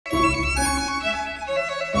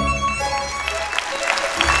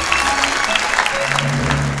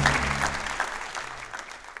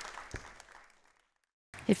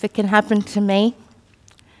If it can happen to me,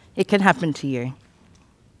 it can happen to you.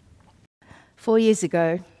 4 years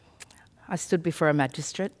ago, I stood before a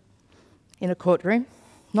magistrate in a courtroom,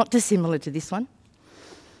 not dissimilar to this one,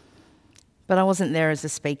 but I wasn't there as a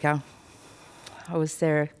speaker. I was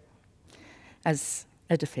there as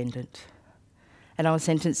a defendant, and I was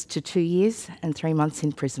sentenced to 2 years and 3 months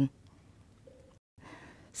in prison.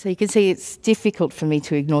 So you can see it's difficult for me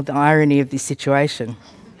to ignore the irony of this situation.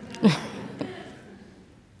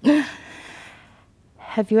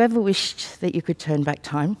 Have you ever wished that you could turn back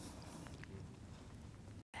time?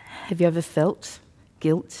 Have you ever felt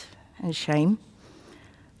guilt and shame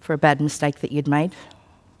for a bad mistake that you'd made?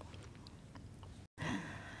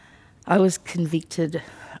 I was convicted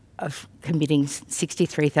of committing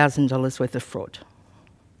 $63,000 worth of fraud,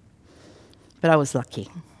 but I was lucky.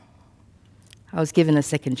 I was given a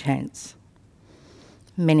second chance.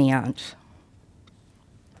 Many aren't.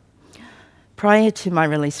 Prior to my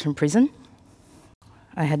release from prison,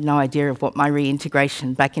 I had no idea of what my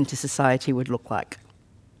reintegration back into society would look like.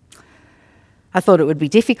 I thought it would be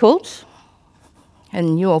difficult,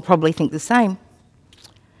 and you all probably think the same.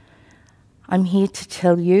 I'm here to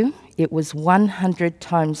tell you it was 100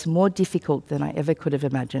 times more difficult than I ever could have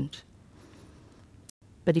imagined.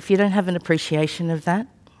 But if you don't have an appreciation of that,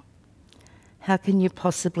 how can you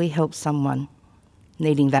possibly help someone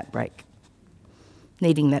needing that break,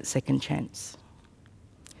 needing that second chance?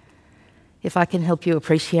 If I can help you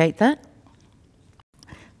appreciate that,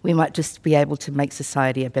 we might just be able to make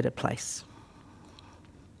society a better place.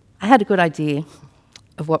 I had a good idea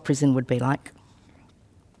of what prison would be like.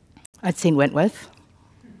 I'd seen Wentworth.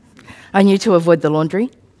 I knew to avoid the laundry.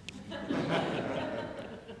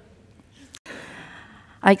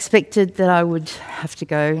 I expected that I would have to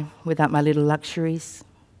go without my little luxuries,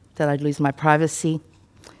 that I'd lose my privacy,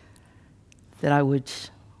 that I would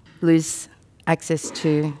lose access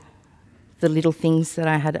to the little things that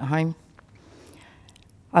I had at home.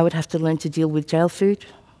 I would have to learn to deal with jail food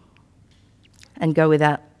and go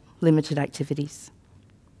without limited activities.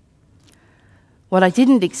 What I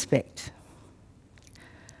didn't expect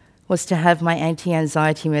was to have my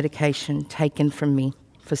anti-anxiety medication taken from me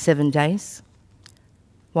for 7 days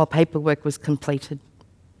while paperwork was completed.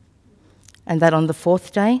 And that on the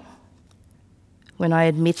 4th day, when I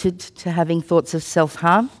admitted to having thoughts of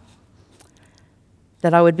self-harm,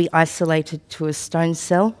 that I would be isolated to a stone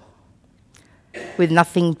cell with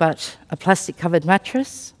nothing but a plastic-covered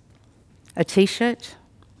mattress, a t-shirt,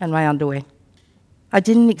 and my underwear. I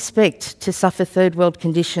didn't expect to suffer third world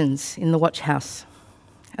conditions in the watch house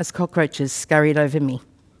as cockroaches scurried over me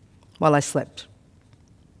while I slept.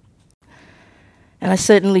 And I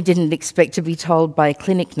certainly didn't expect to be told by a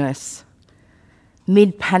clinic nurse,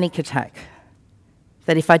 mid-panic attack,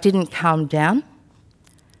 that if I didn't calm down,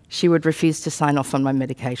 she would refuse to sign off on my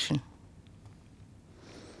medication.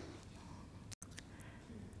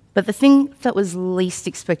 But the thing that was least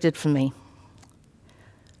expected for me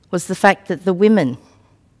was the fact that the women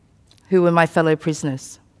who were my fellow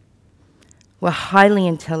prisoners were highly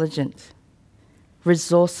intelligent,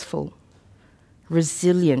 resourceful,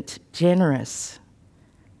 resilient, generous,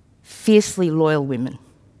 fiercely loyal women.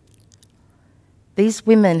 These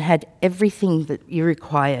women had everything that you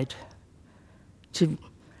required to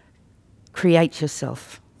create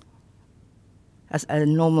yourself as a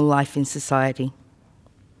normal life in society,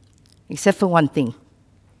 except for one thing: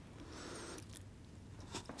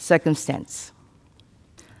 circumstance.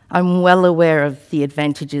 I'm well aware of the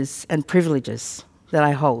advantages and privileges that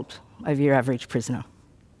I hold over your average prisoner.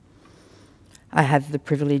 I have the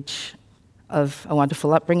privilege of a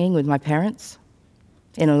wonderful upbringing with my parents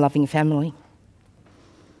in a loving family.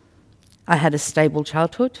 I had a stable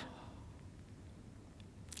childhood.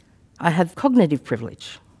 I had cognitive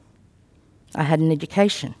privilege. I had an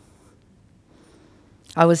education.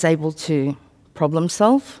 I was able to problem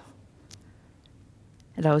solve,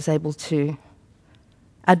 and I was able to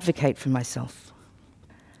advocate for myself.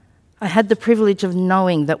 I had the privilege of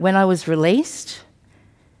knowing that when I was released,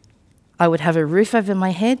 I would have a roof over my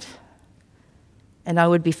head and I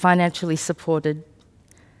would be financially supported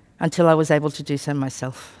until I was able to do so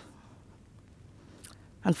myself.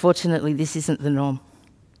 Unfortunately, this isn't the norm.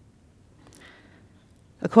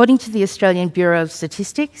 According to the Australian Bureau of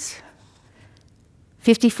Statistics,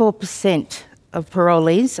 54% of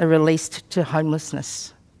parolees are released to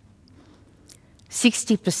homelessness.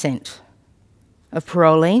 60% of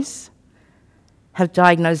parolees have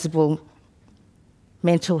diagnosable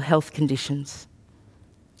mental health conditions.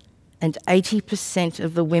 And 80%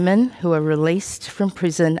 of the women who are released from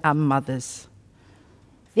prison are mothers.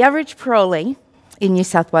 The average parolee in New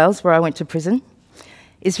South Wales, where I went to prison,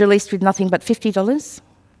 is released with nothing but $50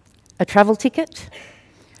 a travel ticket,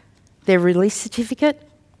 their release certificate,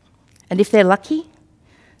 and if they're lucky,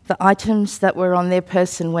 the items that were on their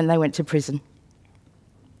person when they went to prison.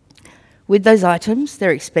 With those items,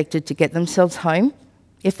 they're expected to get themselves home,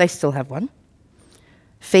 if they still have one,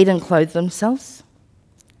 feed and clothe themselves,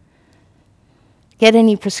 get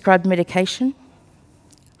any prescribed medication.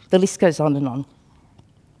 The list goes on and on.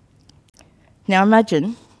 Now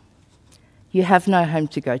imagine you have no home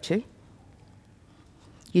to go to.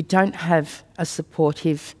 You don't have a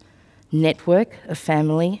supportive network of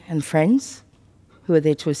family and friends who are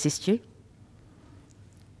there to assist you.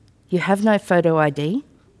 You have no photo ID,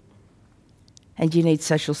 and you need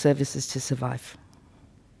social services to survive.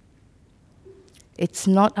 It's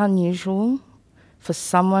not unusual for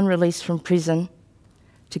someone released from prison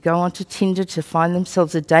to go onto Tinder to find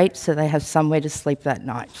themselves a date so they have somewhere to sleep that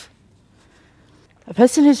night. A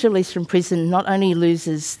person who's released from prison not only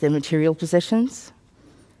loses their material possessions,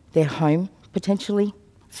 their home, potentially,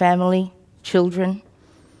 family, children,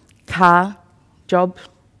 car, job.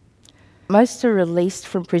 Most are released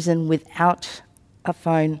from prison without a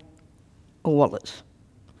phone or wallet,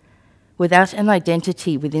 without an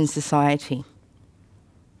identity within society.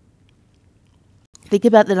 Think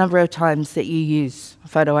about the number of times that you use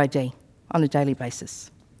photo ID on a daily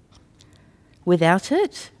basis. Without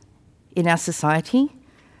it, in our society,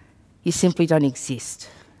 you simply don't exist.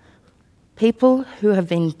 People who have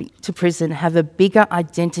been to prison have a bigger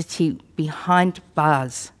identity behind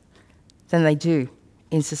bars than they do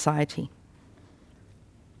in society.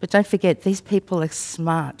 But don't forget, these people are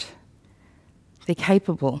smart. They're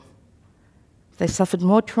capable. They've suffered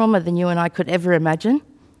more trauma than you and I could ever imagine,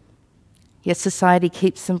 yet society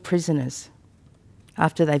keeps them prisoners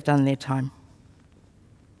after they've done their time.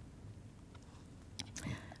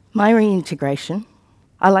 My reintegration,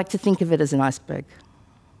 I like to think of it as an iceberg.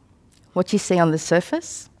 What you see on the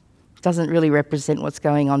surface doesn't really represent what's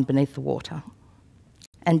going on beneath the water.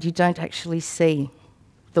 And you don't actually see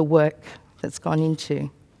the work that's gone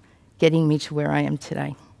into getting me to where I am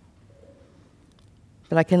today.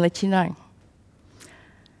 But I can let you know,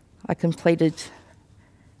 I completed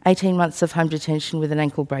 18 months of home detention with an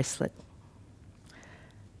ankle bracelet,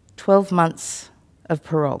 12 months of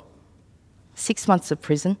parole, 6 months of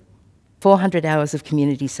prison, 400 hours of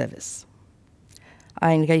community service.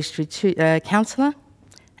 I engaged with a counsellor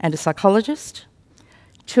and a psychologist,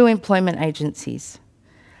 2 employment agencies.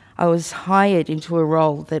 I was hired into a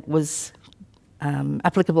role that was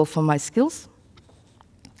applicable for my skills.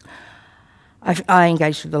 I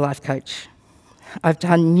engaged with a life coach. I've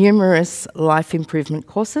done numerous life improvement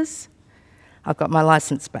courses. I've got my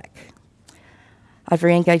licence back. I've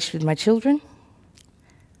re-engaged with my children,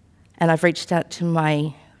 and I've reached out to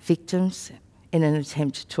my victims in an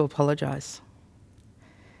attempt to apologise.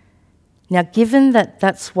 Now, given that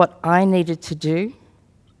that's what I needed to do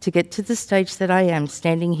to get to the stage that I am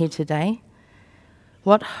standing here today,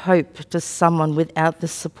 what hope does someone without the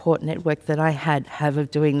support network that I had have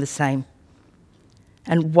of doing the same?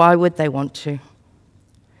 And why would they want to?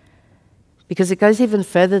 Because it goes even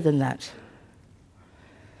further than that.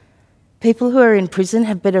 People who are in prison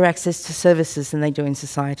have better access to services than they do in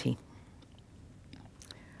society.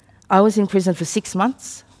 I was in prison for 6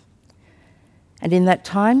 months, and in that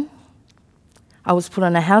time, I was put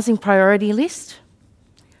on a housing priority list.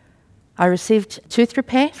 I received tooth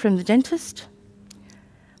repair from the dentist.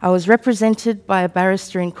 I was represented by a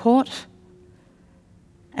barrister in court,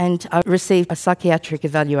 and I received a psychiatric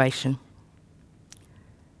evaluation.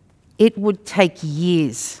 It would take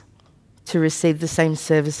years to receive the same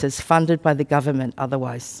services funded by the government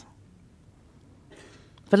otherwise.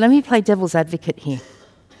 But let me play devil's advocate here.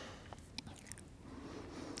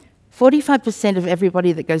 45% of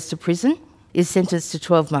everybody that goes to prison is sentenced to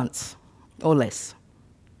 12 months or less.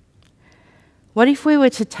 What if we were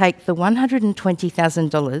to take the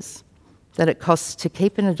 $120,000 that it costs to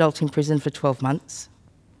keep an adult in prison for 12 months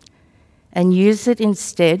and use it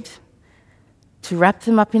instead to wrap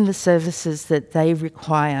them up in the services that they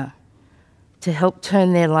require to help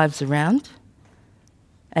turn their lives around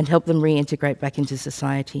and help them reintegrate back into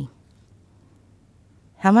society?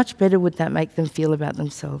 How much better would that make them feel about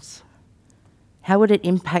themselves? How would it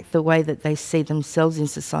impact the way that they see themselves in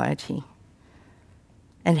society?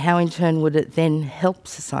 And how in turn would it then help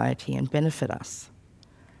society and benefit us?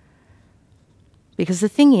 Because the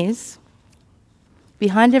thing is,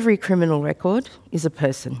 behind every criminal record is a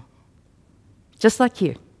person, just like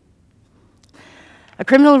you. A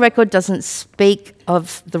criminal record doesn't speak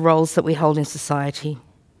of the roles that we hold in society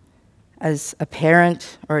as a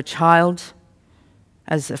parent or a child,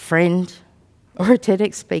 as a friend or a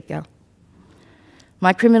TEDx speaker.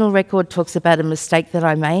 My criminal record talks about a mistake that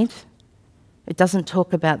I made It doesn't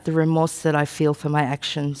talk about the remorse that I feel for my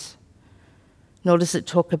actions, nor does it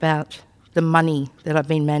talk about the money that I've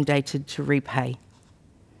been mandated to repay.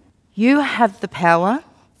 You have the power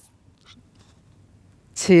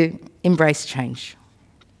to embrace change.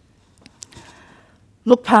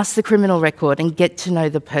 Look past the criminal record and get to know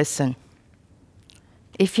the person.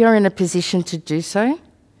 If you're in a position to do so,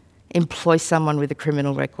 employ someone with a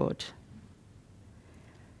criminal record.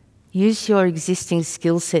 Use your existing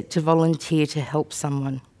skill set to volunteer to help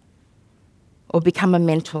someone or become a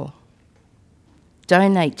mentor.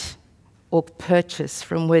 Donate or purchase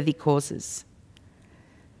from worthy causes.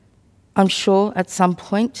 I'm sure at some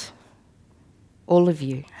point, all of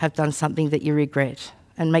you have done something that you regret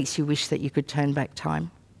and makes you wish that you could turn back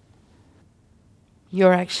time.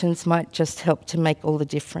 Your actions might just help to make all the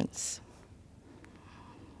difference.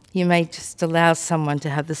 You may just allow someone to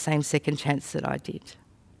have the same second chance that I did,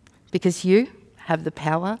 because you have the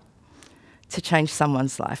power to change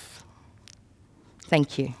someone's life.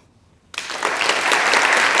 Thank you.